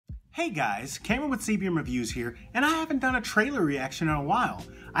Hey guys, Cameron with CBM Reviews here, and I haven't done a trailer reaction in a while.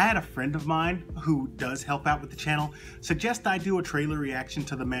 I had a friend of mine who does help out with the channel suggest I do a trailer reaction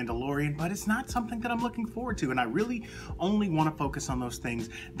to The Mandalorian, but it's not something that I'm looking forward to, and I really only want to focus on those things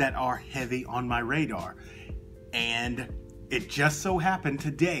that are heavy on my radar. And it just so happened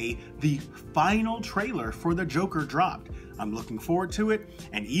today, the final trailer for the Joker dropped. I'm looking forward to it,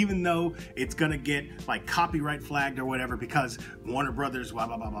 and even though it's gonna get like copyright flagged or whatever because Warner Brothers, blah,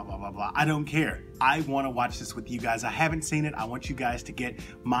 blah, blah, blah, blah, blah, blah, I don't care. I wanna watch this with you guys. I haven't seen it. I want you guys to get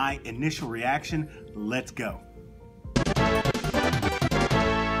my initial reaction. Let's go.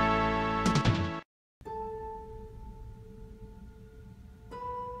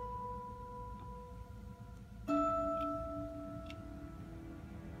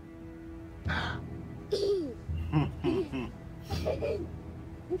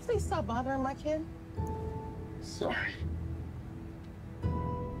 Can you please stop bothering my kid? Sorry.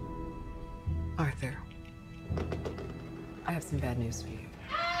 Arthur, I have some bad news for you.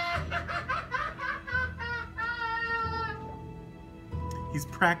 He's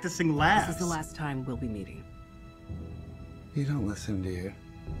practicing laughs. This is the last time we'll be meeting. You don't listen, do you?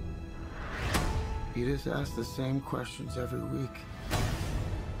 You just ask the same questions every week.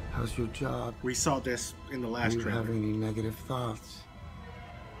 How's your job? We saw this in the last trailer. Do you have any negative thoughts?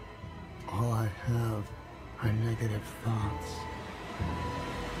 All I have are negative thoughts.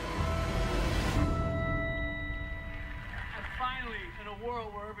 And finally, in a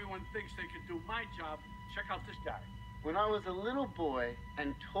world where everyone thinks they can do my job, check out this guy. When I was a little boy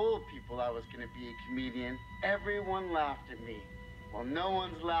and told people I was going to be a comedian, everyone laughed at me. Well, no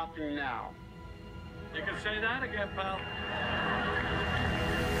one's laughing now. You can say that again, pal.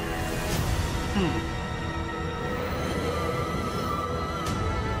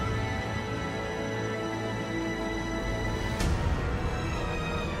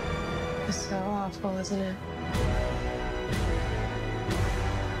 It's so awful, isn't it?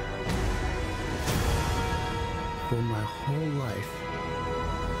 For my whole life,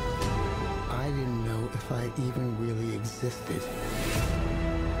 I didn't know if I even really existed.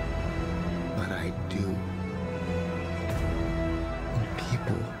 But I do. And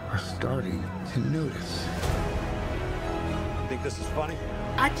people are starting to notice. You think this is funny?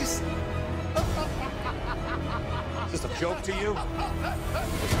 I just... Is this a joke to you?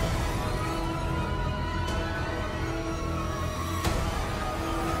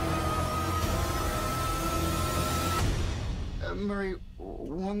 Murray,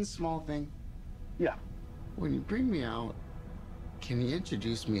 one small thing. Yeah. When you bring me out, can you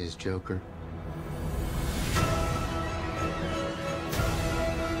introduce me as Joker?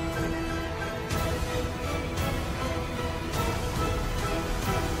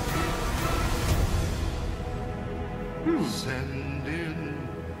 Send in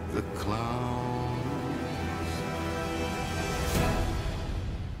the clowns.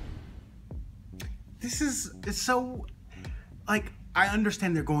 This is so, like, I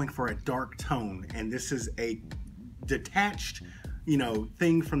understand they're going for a dark tone, and this is a detached,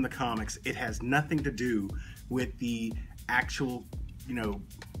 thing from the comics. It has nothing to do with the actual,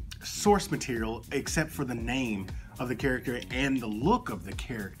 source material except for the name of the character and the look of the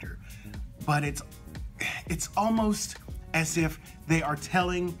character. But it's almost as if they are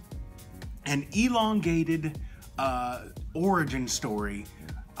telling an elongated origin story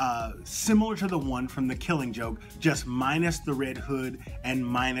similar to the one from The Killing Joke, just minus the Red Hood and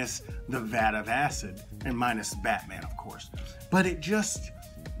minus the vat of acid and minus Batman, of course. But it just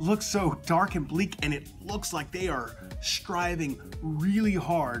looks so dark and bleak, and it looks like they are striving really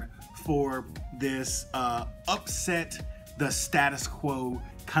hard for this upset the status quo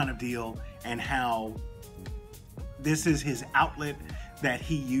kind of deal, and how this is his outlet that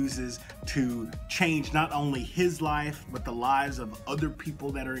he uses to change not only his life, but the lives of other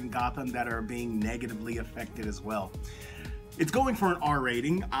people that are in Gotham that are being negatively affected as well. It's going for an R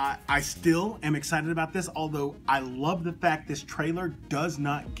rating. I still am excited about this, although I love the fact this trailer does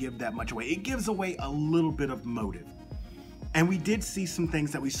not give that much away. It gives away a little bit of motive. And we did see some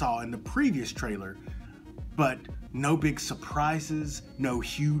things that we saw in the previous trailer, but no big surprises, no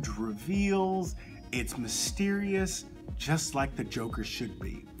huge reveals. It's mysterious, just like the Joker should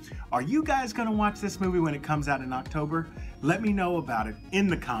be. Are you guys gonna watch this movie when it comes out in October? Let me know about it in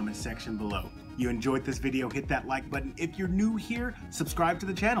the comment section below. You enjoyed this video, hit that like button. If you're new here, subscribe to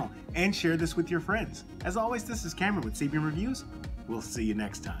the channel and share this with your friends. As always, this is Cameron with CBM Reviews. We'll see you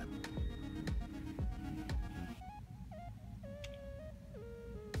next time.